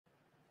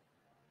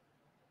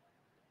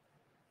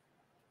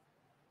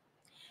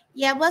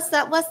Yeah, what's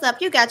up? What's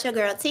up? You got your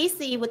girl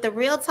TC with the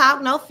real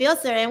talk, no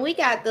filter, and we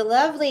got the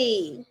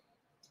lovely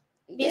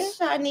Yeah. Miss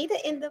Charnita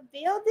in the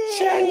building.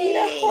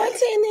 Charnita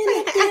Horton in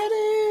the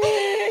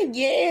building.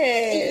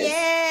 Yes.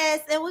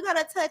 Yes, and we're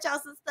gonna touch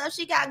on some stuff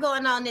she got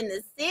going on in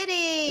the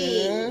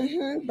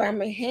city.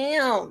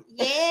 Birmingham.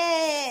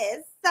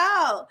 Yes.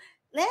 So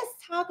let's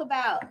talk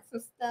about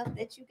some stuff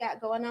that you got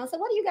going on. So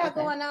what do you got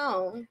going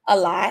on? A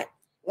lot.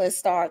 Let's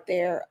start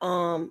there.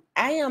 I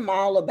am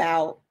all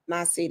about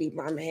my city,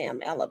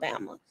 Birmingham,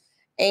 Alabama,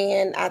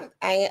 and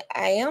I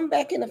am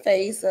back in the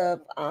phase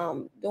of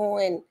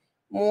doing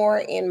more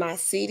in my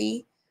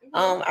city.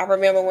 I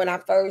remember when I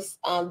first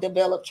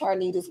developed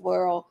Charnita's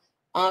World.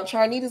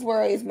 Charnita's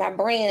World is my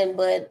brand,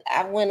 but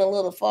I went a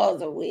little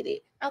further with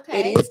it.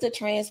 Okay. It is the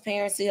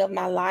transparency of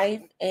my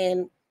life,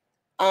 and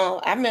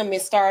I remember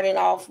it starting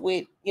off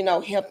with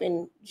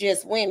helping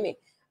just women,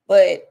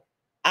 but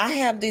I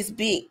have this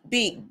big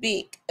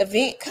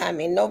event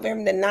coming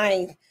November the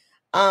 9th.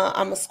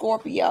 I'm a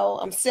Scorpio.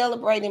 I'm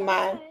celebrating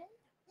my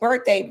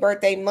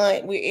birthday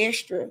month with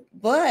extra,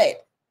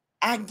 but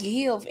I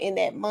give in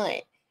that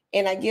month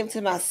and I give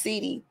to my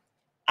city.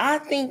 I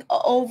think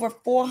over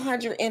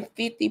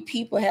 450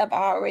 people have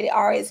already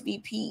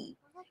RSVP,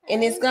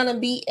 and it's gonna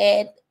be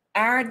at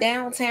our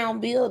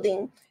downtown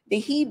building, the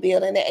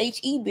building, the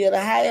HE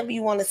building, however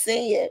you want to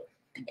say it.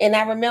 And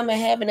I remember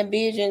having a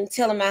vision,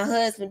 telling my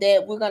husband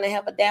that we're gonna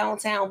have a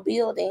downtown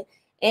building,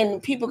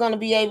 and people are gonna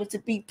be able to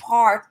be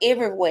parked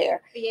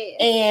everywhere. Yes.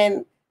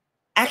 And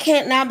I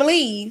can't not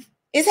believe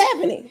it's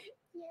happening.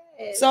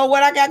 Yes. So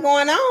what I got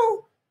going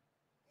on?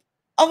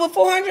 Over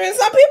 400 and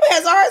some people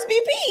has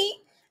RSVP.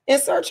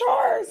 And Sir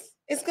Charles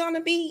is going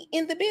to be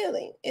in the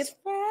building. It's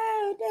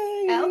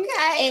Friday.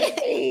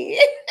 Okay.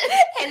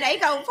 And they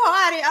go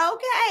party.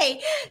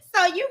 Okay.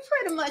 So you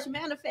pretty much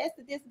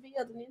manifested this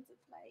building into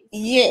place.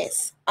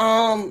 Yes.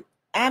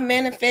 I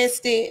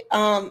manifested.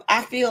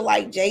 I feel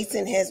like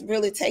Jason has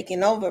really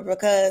taken over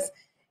because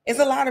it's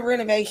a lot of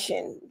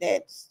renovation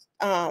that's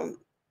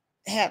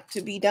have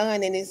to be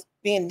done, and it's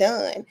been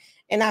done.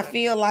 And I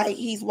feel like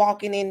he's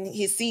walking in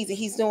his season.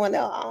 He's doing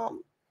a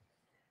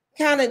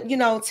kind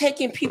of,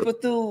 taking people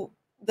through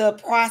the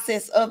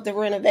process of the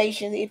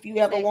renovation. If you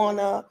ever want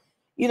to,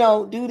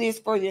 do this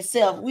for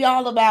yourself, we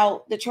all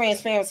about the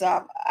transparency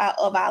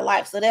of our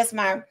life. So that's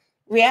my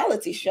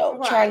reality show,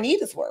 right.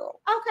 Charnita's World.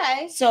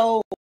 Okay.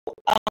 So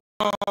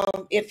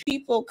if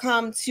people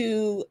come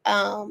to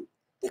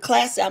the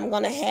class, I'm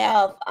going to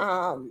have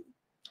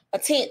a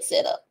tent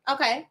set up.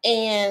 Okay.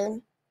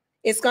 And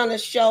it's going to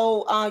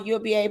show, you'll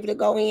be able to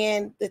go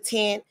in the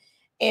tent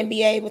and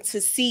be able to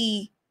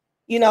see,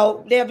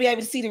 they'll be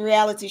able to see the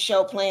reality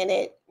show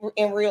playing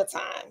in real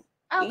time.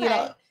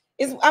 Okay.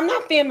 I'm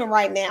not filming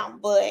right now,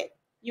 but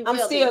I'm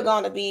still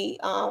going to be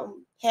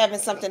having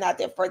something out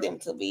there for them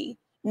to be.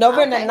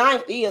 November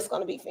 9th is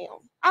going to be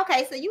filmed.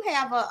 Okay, so you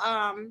have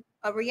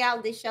a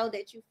reality show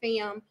that you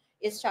film.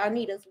 It's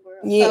Charnita's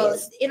World.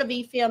 Yes. So it'll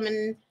be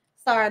filming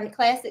starting the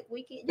classic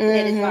weekend. You can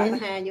let it drop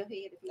behind your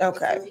head. If you want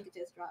to, you can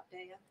just drop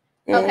down.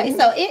 Okay,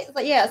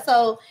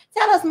 so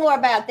tell us more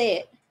about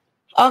that.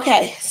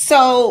 Okay,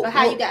 so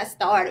how you got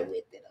started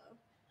with it.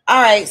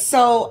 All right,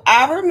 so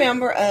I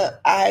remember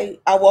I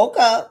woke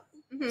up.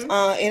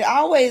 It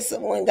always,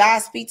 when God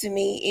speaks to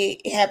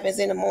me, it happens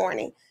in the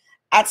morning.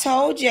 I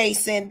told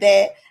Jason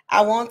that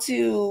I want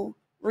to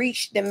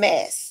reach the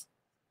mass,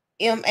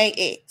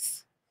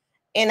 MAX.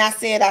 And I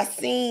said, I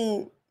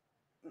seen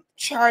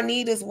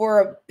Charnita's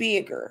World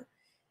bigger.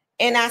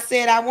 And I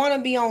said, I want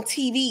to be on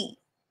TV.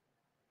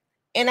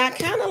 And I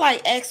kind of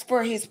like asked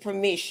for his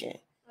permission.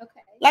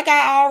 Okay. Like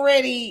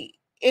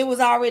it was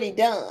already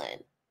done.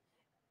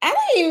 I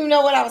didn't even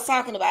know what I was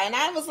talking about. And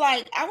I was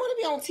like, I want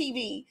to be on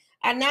TV.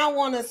 I now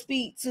want to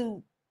speak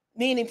to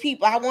many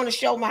people. I want to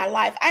show my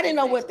life. I didn't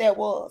know what that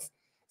was.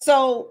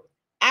 So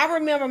I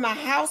remember my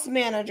house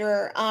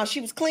manager, she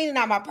was cleaning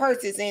out my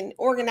purses and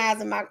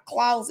organizing my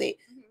closet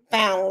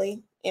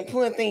finally and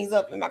putting things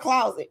up in my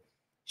closet.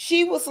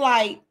 She was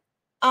like,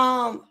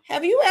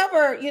 have you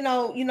ever,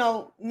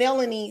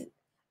 Melanie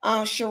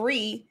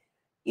Cherie,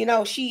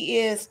 she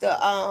is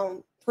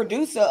the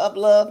producer of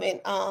Love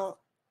in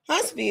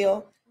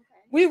Huntsville.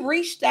 We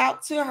reached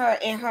out to her,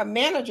 and her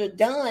manager,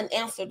 Don,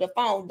 answered the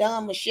phone,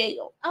 Don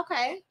Michelle.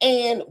 Okay.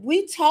 And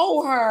we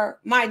told her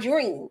my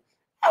dream.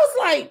 I was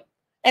like,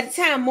 at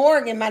the time,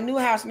 Morgan, my new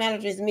house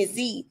manager, is Miss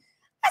Z.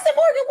 I said,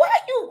 Morgan, what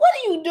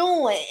are you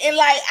doing? And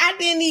like, I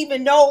didn't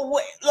even know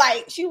what,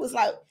 like, she was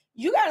like,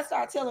 you got to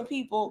start telling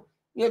people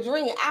your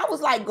dream. I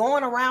was like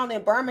going around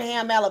in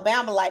Birmingham,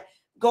 Alabama, like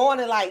going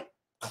to like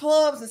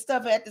clubs and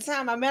stuff. At the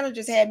time, my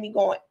managers had me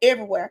going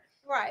everywhere.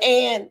 Right.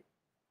 And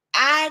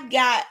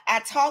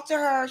I talked to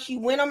her. She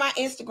went on my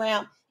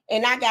Instagram,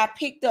 and I got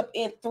picked up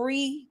in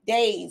 3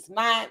 days.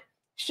 My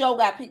show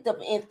got picked up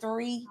in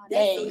 3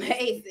 days.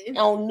 Amazing.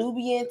 On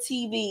Nubian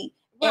TV.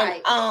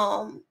 Right.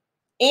 And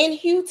in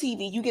Hugh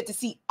TV, you get to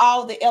see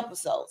all the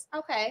episodes.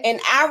 Okay. And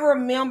I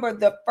remember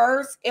the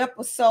first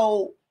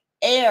episode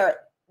aired.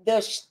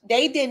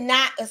 They did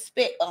not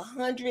expect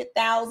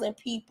 100,000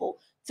 people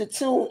to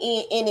tune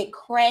in, and it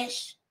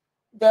crashed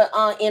the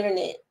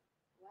internet.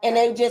 And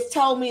they just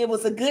told me it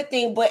was a good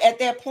thing. But at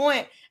that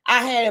point,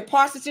 I had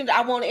imposter syndrome.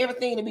 I wanted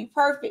everything to be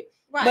perfect.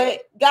 Right.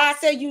 But God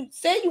said you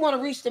want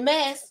to reach the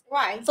mass.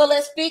 Right. So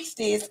let's fix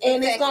this.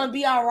 And it's going to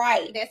be all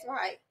right. That's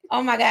right.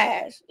 Oh, my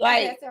gosh.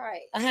 Like, that's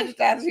right.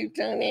 100,000 people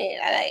tune in.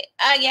 I like,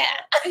 oh, yeah.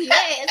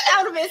 Yes.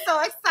 I would have been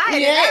so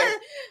excited. Yeah.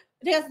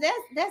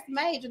 That's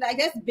major. Like,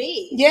 that's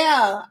big.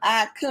 Yeah.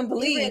 I couldn't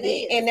believe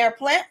it. And their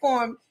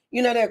platform,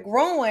 they're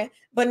growing.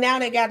 But now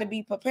they got to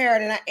be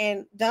prepared.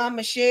 And Don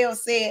Michelle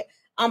said,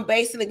 I'm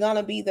basically going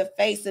to be the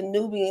face of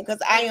Nubian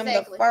because I am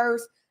the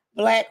first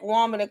Black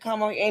woman to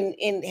come on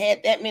and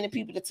had that many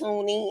people to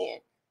tune in.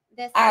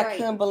 I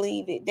couldn't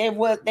believe it. They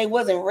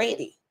wasn't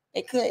ready.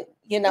 They couldn't,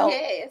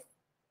 Yes.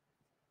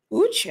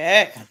 Ooh,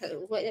 check.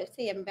 Let's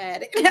see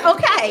about it.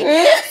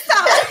 Okay. So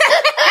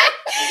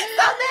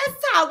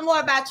let's talk more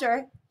about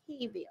your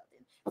He building.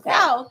 Okay.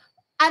 So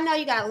I know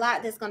you got a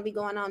lot that's going to be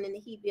going on in the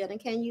He building.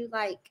 Can you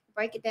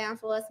break it down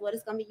for us? What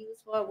it's going to be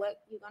used for? What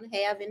you're going to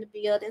have in the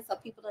building, so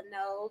people will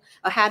know,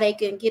 or how they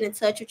can get in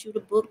touch with you to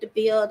book the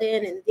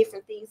building and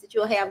different things that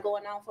you'll have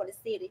going on for the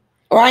city.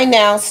 Right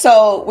now,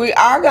 so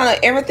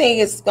everything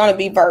is going to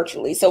be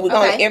virtually. So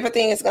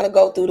everything is going to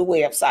go through the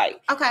website.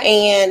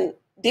 Okay. And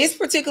this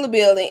particular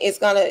building is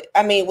going to,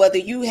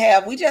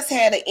 we just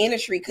had an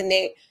industry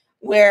connect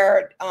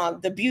where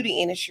the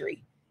beauty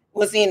industry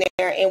was in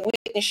there, and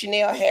Whitney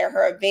Chanel had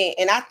her event,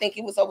 and I think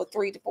it was over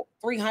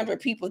 300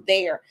 people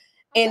there.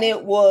 Okay. And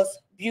it was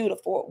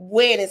beautiful.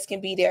 Weddings can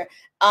be there.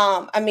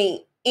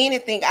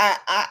 Anything.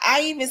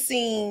 I even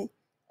seen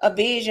a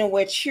vision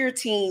where cheer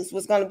teams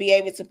was going to be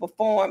able to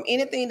perform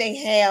anything they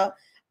have.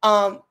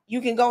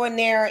 You can go in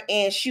there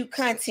and shoot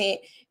content.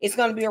 It's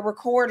going to be a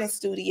recording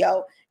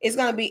studio. It's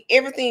going to be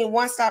everything in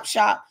one-stop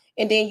shop.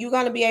 And then you're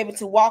going to be able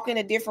to walk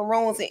into different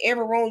rooms. In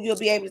every room, you'll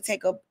be able to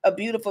take a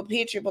beautiful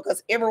picture,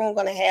 because everyone's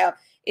going to have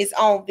its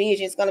own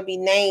vision. It's going to be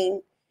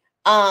named,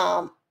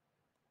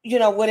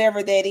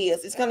 whatever that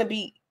is. It's going to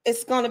be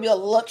a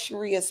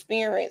luxury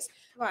experience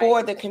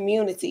for the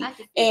community.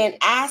 And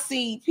I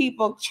see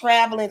people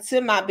traveling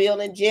to my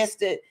building just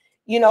to,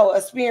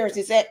 experience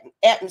this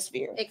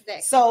atmosphere.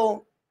 Exactly.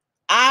 So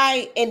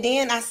I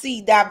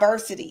see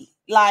diversity.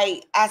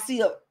 Like, I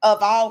see of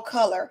all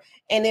color.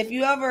 And if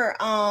you ever,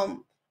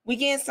 we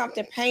get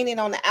something painted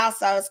on the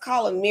outside, it's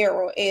called a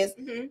mural, and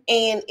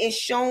it's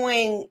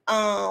showing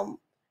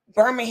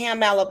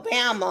Birmingham,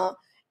 Alabama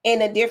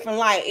in a different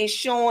light. It's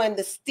showing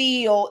the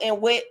steel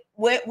and what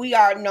we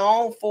are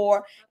known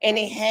for, and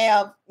it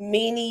have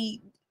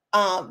many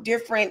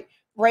different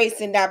race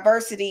and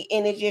diversity,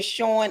 and it's just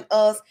showing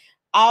us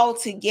all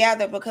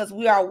together because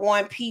we are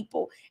one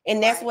people.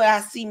 And that's what I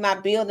see my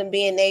building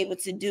being able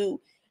to do.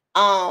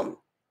 I'm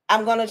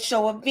going to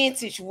show a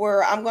vintage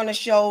world. I'm going to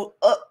show,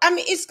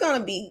 it's going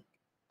to be,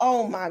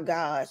 oh my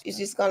gosh, it's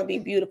just going to be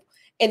beautiful.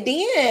 And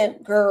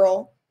then,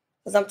 girl,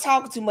 because I'm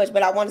talking too much,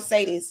 but I want to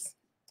say this.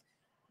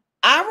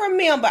 I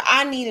remember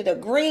I needed a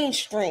green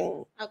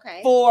screen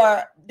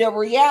for the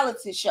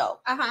reality show.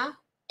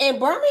 And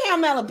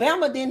Birmingham,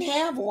 Alabama didn't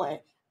have one.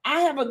 I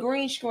have a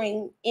green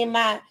screen in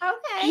my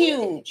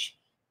huge.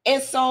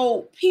 And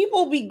so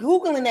people be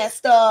Googling that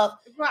stuff.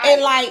 Right.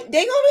 And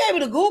they're going to be able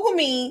to Google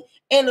me,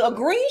 and a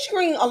green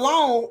screen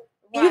alone,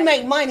 you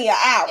make money an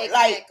hour.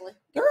 Exactly.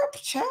 Girl,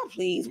 child,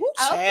 please. Okay.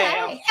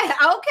 Okay,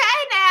 now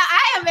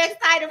I am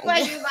excited for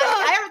you.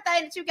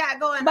 Everything that you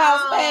got going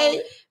on.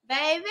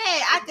 Baby,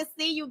 I can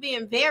see you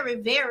being very,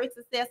 very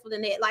successful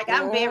in it.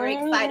 I'm very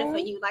excited for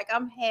you.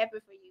 I'm happy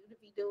for you to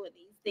be doing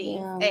these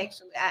things. Yeah.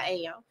 Actually,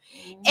 I am.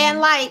 And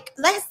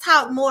let's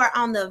talk more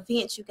on the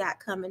events you got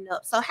coming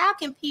up. So how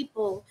can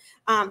people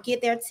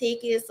get their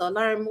tickets or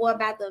learn more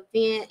about the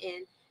event,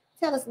 and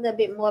tell us a little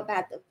bit more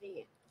about the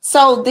event?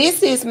 So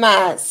this is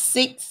my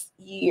 6th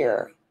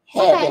year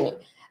having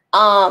it.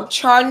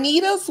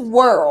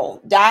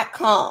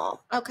 CharnitasWorld.com.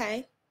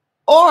 Okay.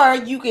 Or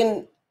you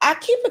can, I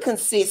keep it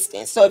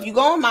consistent. So if you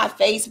go on my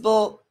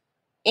Facebook,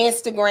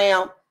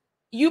 Instagram,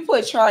 you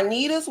put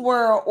Charnita's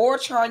World or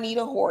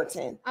Charnita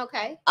Horton.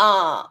 Okay.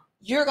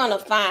 You're going to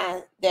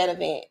find that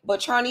event.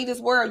 But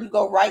Charnita's World, you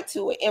go right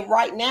to it. And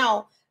right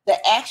now, the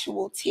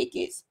actual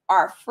tickets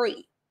are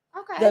free.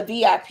 Okay. The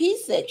VIP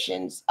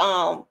sections,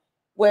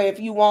 where if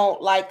you want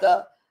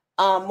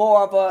a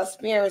more of a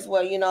experience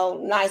where,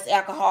 nice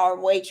alcohol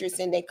waitress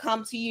and they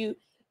come to you,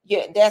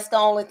 that's the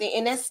only thing.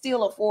 And that's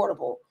still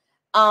affordable.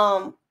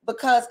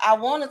 Because I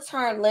want to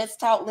turn Let's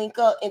Talk Link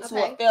Up into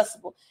a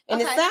festival.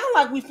 And it sounds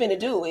like we finna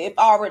do it. If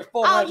already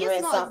 400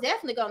 and something.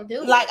 Definitely going to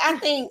do it. I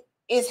think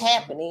it's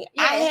happening.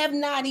 Yes. I have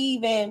not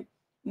even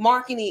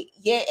marketed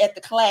yet at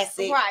the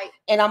Classic. Right.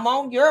 And I'm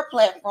on your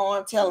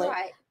platform telling.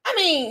 Right. How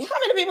many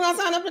people gonna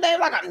sign up today?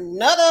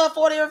 Another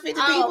 40 or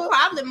 50 people?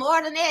 Probably more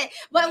than that.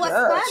 But what's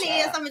funny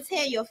is, I'm gonna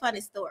tell you a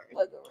funny story.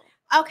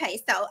 Okay,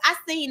 so I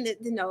seen the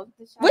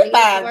we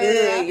buy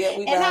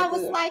good, and I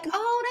was like,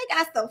 oh, they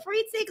got some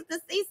free tickets to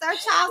see Sir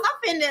Charles. I'm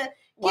finna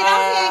get on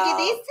here and get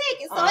these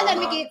tickets. So they let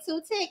me get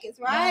 2 tickets,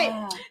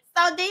 right?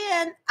 So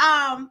then,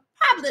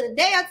 probably the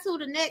day or two,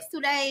 the next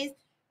 2 days,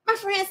 my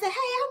friend said, hey,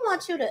 I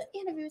want you to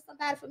interview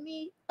somebody for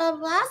me. I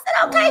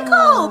said, okay,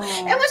 cool.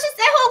 And when she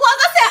said who it was,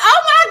 I said, oh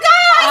my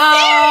God,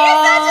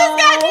 serious? I just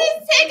got these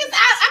tickets.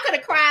 I could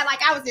have cried.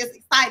 Like, I was just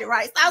excited,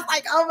 right? So I was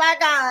like, oh my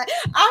God,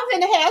 I'm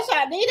going to have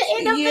Charnita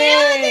in the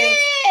building.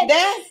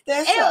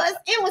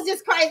 It was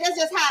just crazy. That's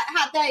just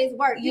how things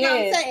work. You know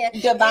what I'm saying?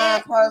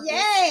 Divine purpose.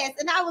 Yes.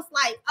 And I was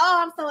like,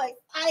 oh, I'm so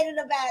excited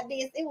about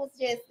this. It was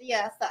just,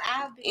 so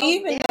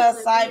even the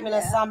excitement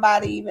of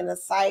somebody even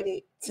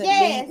excited to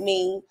meet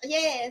me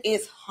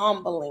is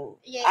humbling.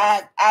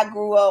 Yes. I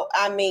grew up,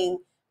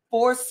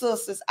 4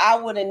 sisters. I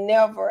would have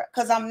never,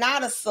 because I'm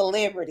not a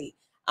celebrity.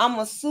 I'm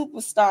a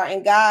superstar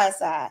in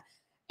God's eye,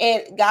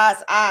 and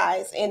God's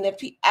eyes, and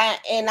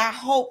I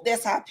hope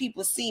that's how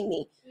people see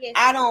me. Yes.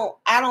 I don't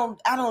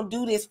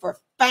do this for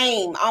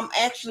fame. I'm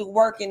actually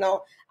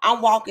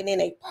I'm walking in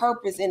a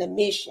purpose and a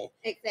mission.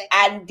 Exactly.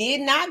 I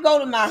did not go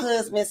to my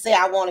husband and say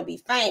I want to be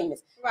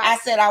famous. Right. I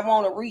said I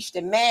want to reach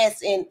the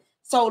mass, and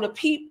so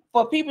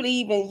for people to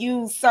even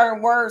use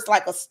certain words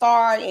like a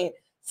star and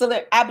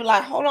I'd be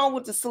like, hold on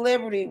with the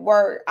celebrity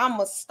word. I'm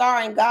a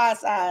star in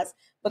God's eyes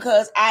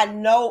because I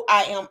know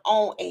I am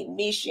on a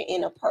mission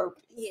and a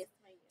purpose. Yes.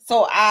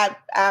 So I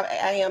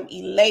am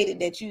elated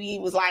that he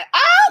was like,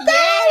 oh God,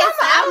 yes,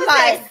 I was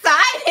like,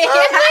 excited.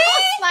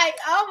 I was like,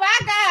 oh my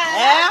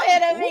God, I'm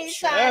gonna meet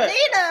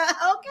Charnita.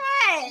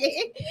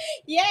 Okay.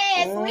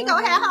 Yes, we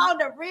gonna have her on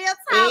the real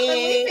talk and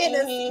we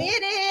finna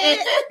spit it.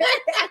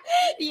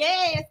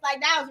 Yes,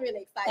 like that was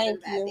really exciting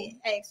about it,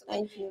 actually.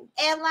 Thank you.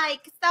 And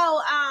like,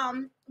 so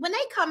when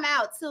they come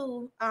out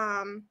to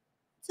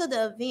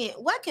the event,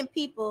 what can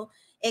people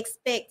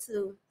expect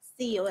to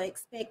see or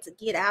expect to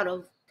get out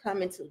of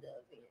coming to the event?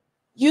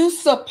 You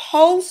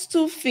supposed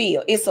to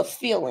feel, it's a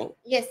feeling.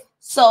 Yes.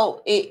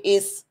 So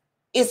it's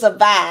a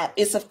vibe.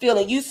 It's a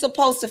feeling. You're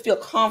supposed to feel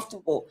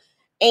comfortable.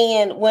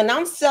 And when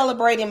I'm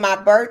celebrating my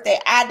birthday,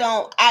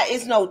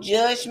 it's no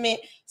judgment.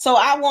 So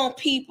I want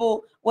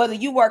people, whether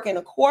you work in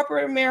a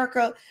corporate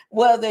America,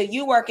 whether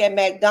you work at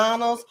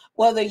McDonald's,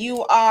 whether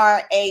you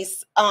are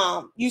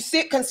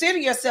consider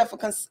yourself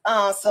a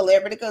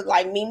celebrity, because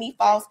like Mimi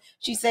Foss,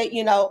 she said,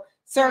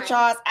 Sir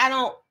Charles,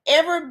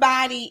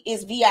 everybody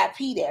is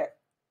VIP there.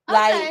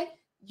 Like,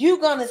 you're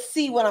going to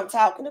see what I'm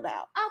talking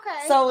about.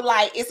 Okay. So,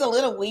 like, it's a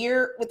little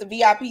weird with the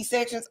VIP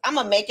sections. I'm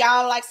going to make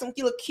y'all, like, some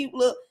cute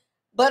look.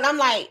 But I'm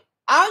like,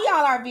 all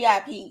y'all are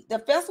VIP. The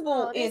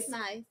festival is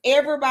nice.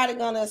 Everybody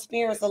going to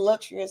experience a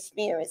luxury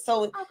experience.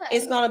 So,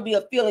 it's going to be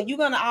a feeling. You're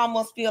going to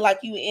almost feel like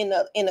you in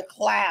the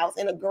clouds,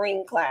 in a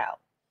green cloud.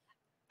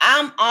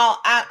 I'm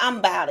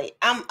about it.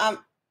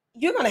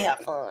 You're going to have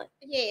fun.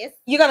 Yes.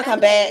 You're going to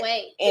come back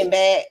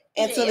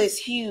until it's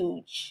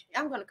huge.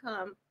 I'm going to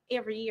come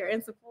every year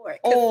and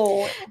support. I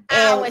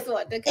always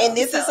want to come. And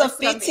this is a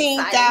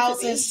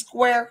 15,000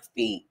 square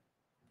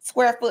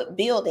foot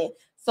building.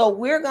 So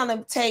we're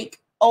gonna take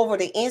over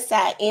the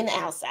inside and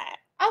outside.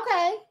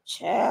 Okay.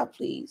 Child,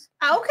 please.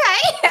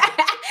 Okay.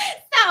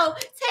 So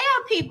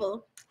tell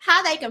people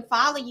how they can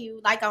follow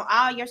you, like on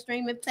all your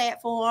streaming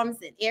platforms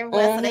and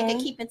everywhere, so they can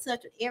keep in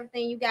touch with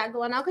everything you got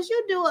going on, because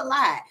you do a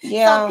lot.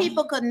 Yeah. So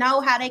people could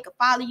know how they could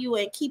follow you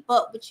and keep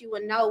up with you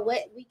and know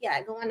what we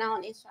got going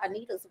on in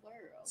Charnita's world.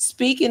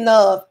 Speaking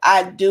of,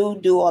 I do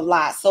a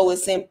lot. So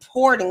it's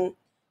important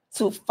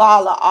to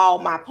follow all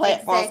my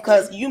platforms,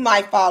 because you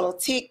might follow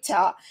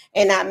TikTok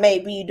and I may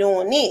be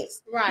doing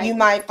this. Right. You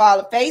might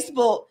follow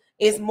Facebook.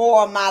 It's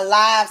more of my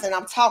lives and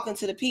I'm talking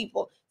to the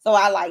people. So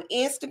I like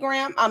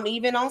Instagram. I'm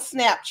even on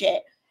Snapchat.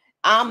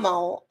 I'm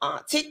on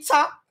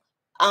TikTok,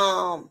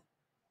 Facebook.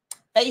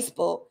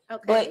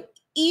 Okay. But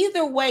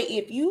either way,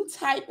 if you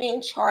type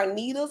in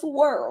Charnita's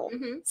World,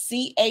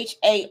 CHARNITAS,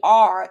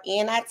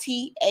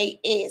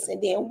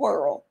 and then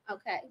World,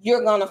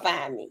 you're gonna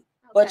find me.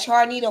 But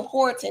Charnita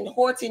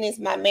Horton is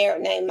my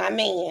married name, my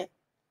man.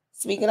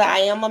 Speaking of, I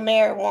am a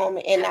married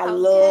woman and I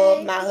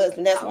love my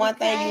husband. That's one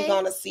thing you're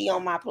gonna see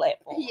on my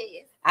platform.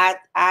 Yes. I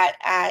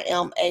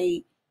am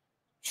a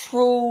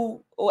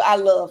true, I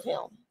love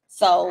him.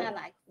 So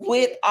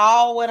with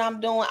all what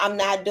I'm doing, I'm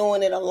not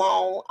doing it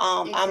alone.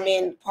 I'm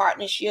in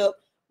partnership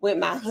with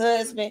my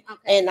husband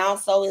and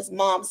also his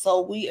mom.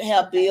 So we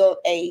have built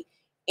a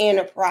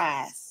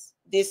enterprise.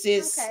 This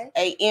is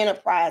a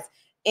enterprise.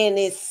 And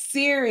it's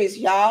serious,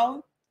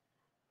 y'all.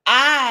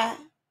 I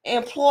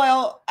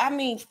employ,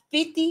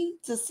 50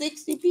 to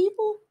 60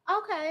 people.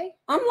 Okay.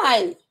 I'm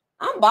like,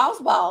 I'm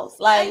boss.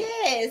 Like,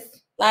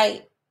 yes.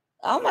 Like,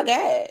 oh my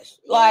gosh. Yes.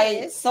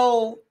 Like,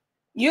 so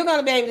you're going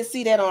to be able to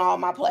see that on all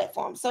my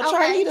platforms. So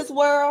Charnita's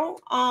World,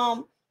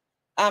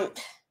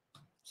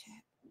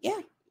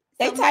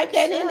 they type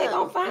that in, they're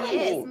going to find me.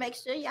 Yes, make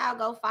sure y'all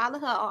go follow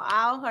her on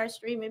all her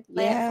streaming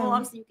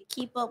platforms so you can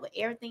keep up with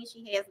everything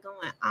she has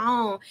going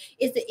on.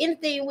 Is there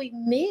anything we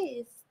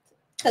missed?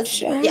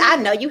 Because I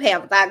know you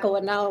have a lot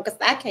going on because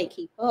I can't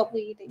keep up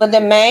with it. But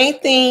the main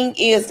thing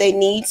is they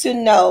need to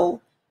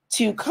know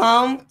to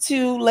come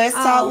to Let's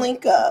Talk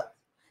Link Up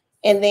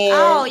And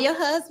then your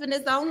husband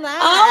is online.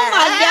 Oh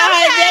my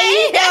God, there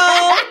you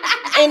go.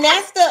 And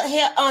that's the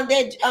on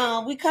that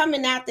we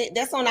coming out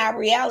that's on our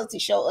reality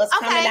show, us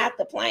coming out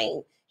the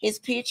plane. His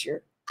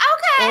picture.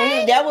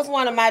 Okay. That was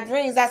one of my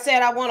dreams. I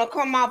said I want to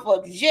come off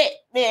a jet,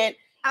 man,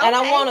 and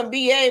I want to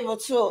be able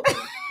to. And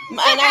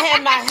I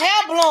had my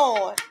hair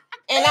blown,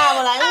 and I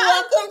was like,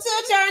 "Welcome to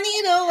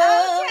Charnita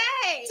World."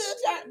 Okay.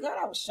 Girl,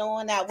 I was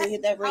showing out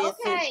with that red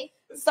suit.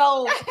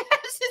 So,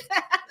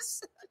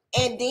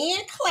 and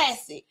then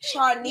classic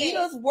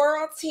Charnita's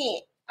World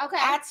tent. Okay.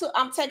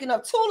 I'm taking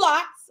up 2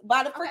 lots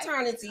by the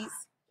fraternities.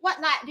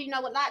 What lot? Do you know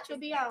what lot you'll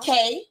be on?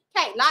 K.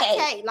 Lot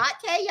K,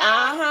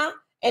 y'all.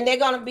 And they're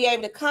gonna be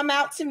able to come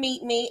out to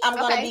meet me. I'm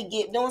gonna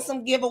be doing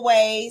some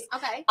giveaways.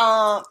 Okay.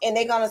 And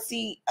they're gonna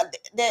see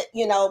that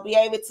be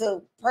able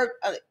to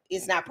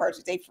it's not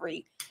purchase, they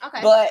free.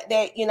 Okay. But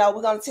that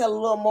we're gonna tell a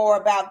little more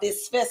about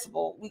this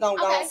festival. We're gonna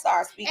go and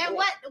start speaking. And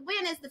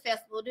when is the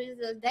festival? Is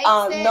the date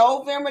set?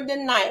 November the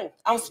 9th.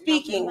 I'm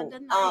speaking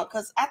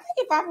because I think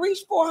if I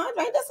reach 400,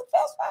 that's a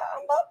festival.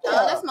 I'm up there.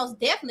 Oh, that's most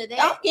definitely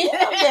that. I'm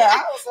getting up there.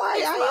 I was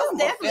like, I am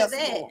definitely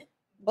that.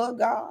 But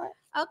God.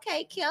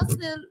 Okay, Kelsey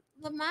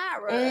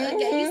Lamara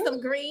gave you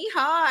some green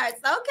hearts.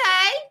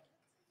 Okay.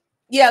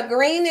 Yeah,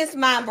 green is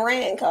my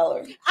brand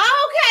color. Okay,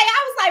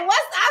 I was like,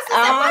 what's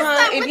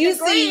up if with you the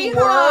green see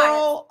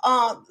world,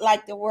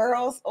 like the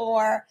worlds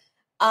or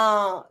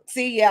that's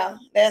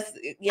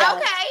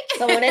okay.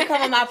 So when they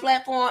come on my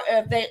platform,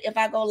 if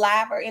I go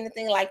live or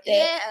anything like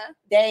that,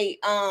 they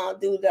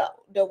do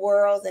the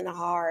worlds and the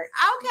hearts.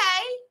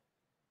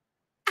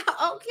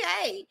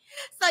 Okay,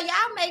 so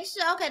y'all make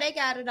sure. Okay, they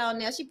got it on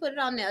there. She put it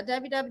on there.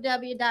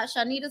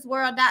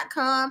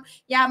 www.charnitasworld.com.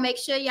 Y'all make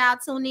sure y'all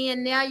tune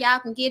in there. Y'all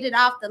can get it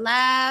off the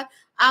live.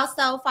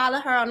 Also follow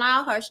her on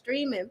all her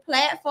streaming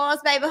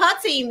platforms, baby. Her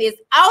team is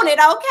on it.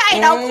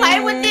 Okay, don't play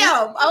with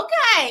them.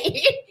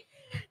 Okay.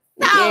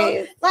 So,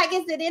 is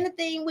it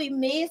anything we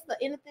missed or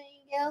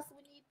anything else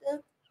we need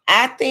to?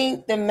 I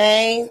think the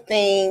main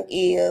thing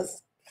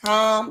is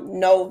come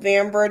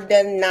November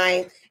the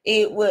 9th.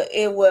 It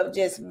will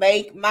just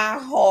make my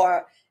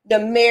heart. The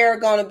mayor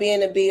gonna be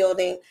in the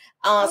building.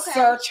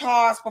 Sir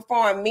Charles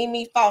perform.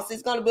 Mimi Foss.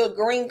 It's gonna be a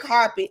green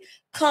carpet.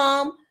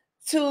 Come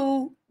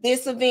to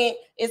this event.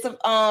 It's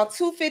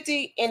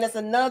 $250 and it's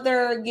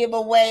another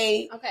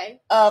giveaway. Okay.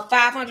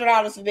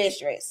 $500 for best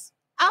dress.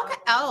 Okay.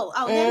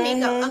 Let me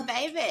go,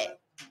 baby.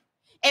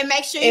 And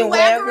make sure you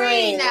wear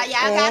green. Now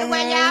y'all gotta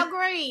wear y'all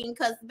green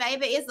because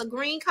baby, it's a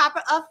green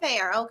carpet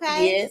affair.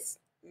 Okay. Yes.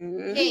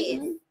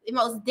 Yes.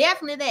 Most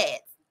definitely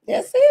that.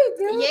 That's it,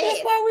 girl. Yes.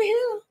 That's why we're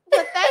here.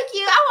 Well, thank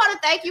you. I want to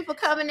thank you for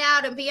coming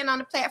out and being on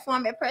the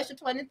platform at Pressure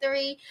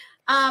 23.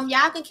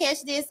 Y'all can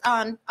catch this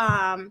on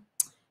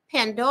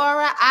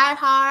Pandora,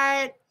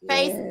 iHeart,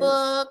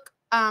 Facebook,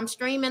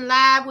 streaming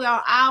live. We're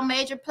on all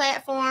major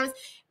platforms.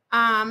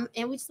 And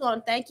we just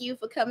want to thank you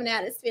for coming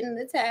out and spending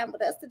the time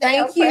with us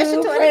today. Thank you,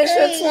 Pressure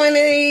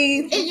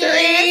 23.